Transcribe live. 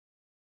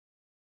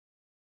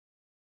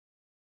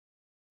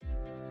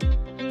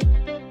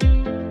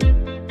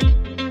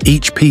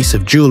Each piece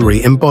of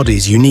jewelry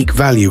embodies unique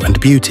value and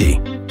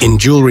beauty. In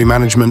jewelry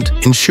management,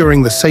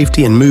 ensuring the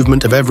safety and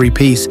movement of every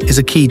piece is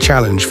a key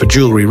challenge for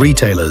jewelry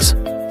retailers.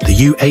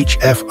 The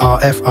UHF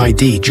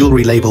RFID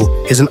jewelry label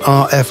is an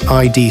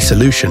RFID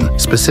solution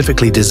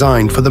specifically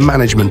designed for the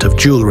management of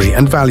jewelry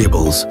and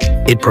valuables.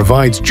 It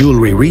provides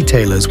jewelry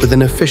retailers with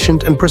an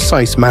efficient and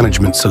precise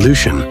management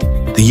solution.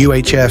 The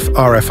UHF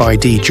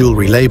RFID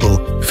jewelry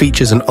label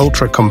features an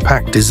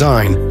ultra-compact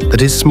design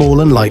that is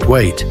small and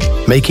lightweight,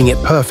 making it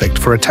perfect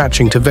for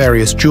attaching to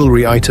various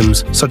jewelry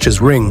items such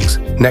as rings,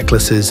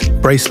 necklaces,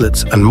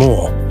 bracelets, and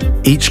more.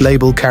 Each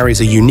label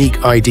carries a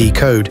unique ID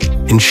code,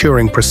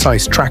 ensuring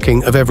precise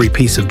tracking of every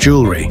piece of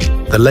jewelry.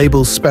 The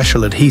label's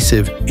special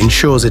adhesive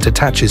ensures it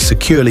attaches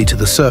securely to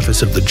the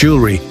surface of the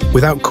jewelry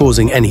without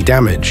causing any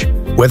damage.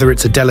 Whether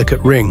it's a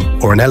delicate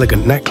ring or an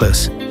elegant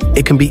necklace,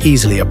 it can be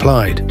easily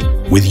applied.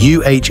 With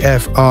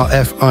UHF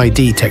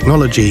RFID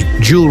technology,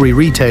 jewelry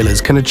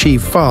retailers can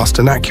achieve fast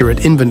and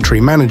accurate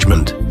inventory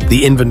management.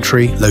 The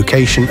inventory,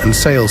 location, and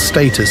sales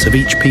status of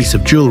each piece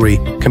of jewelry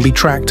can be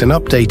tracked and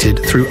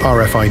updated through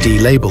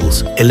RFID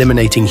labels,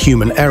 eliminating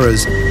human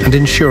errors and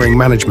ensuring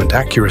management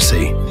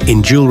accuracy.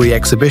 In jewelry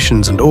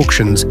exhibitions and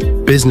auctions,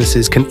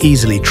 businesses can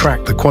easily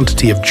track the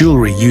quantity of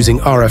jewelry using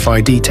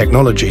RFID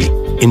technology,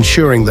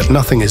 ensuring that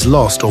nothing is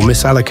lost or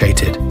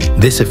misallocated.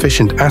 This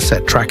efficient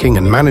asset tracking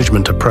and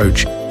management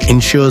approach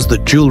ensures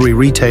that jewelry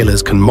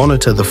retailers can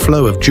monitor the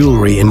flow of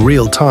jewelry in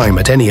real time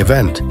at any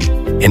event,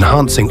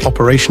 enhancing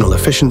operational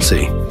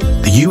efficiency.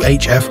 The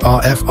UHF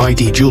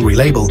RFID jewelry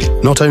label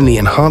not only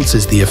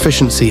enhances the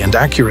efficiency and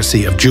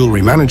accuracy of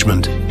jewelry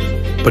management,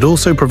 but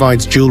also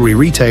provides jewelry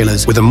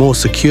retailers with a more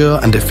secure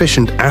and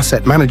efficient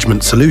asset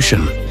management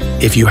solution.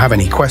 If you have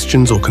any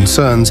questions or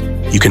concerns,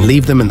 you can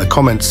leave them in the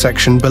comments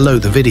section below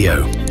the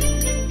video.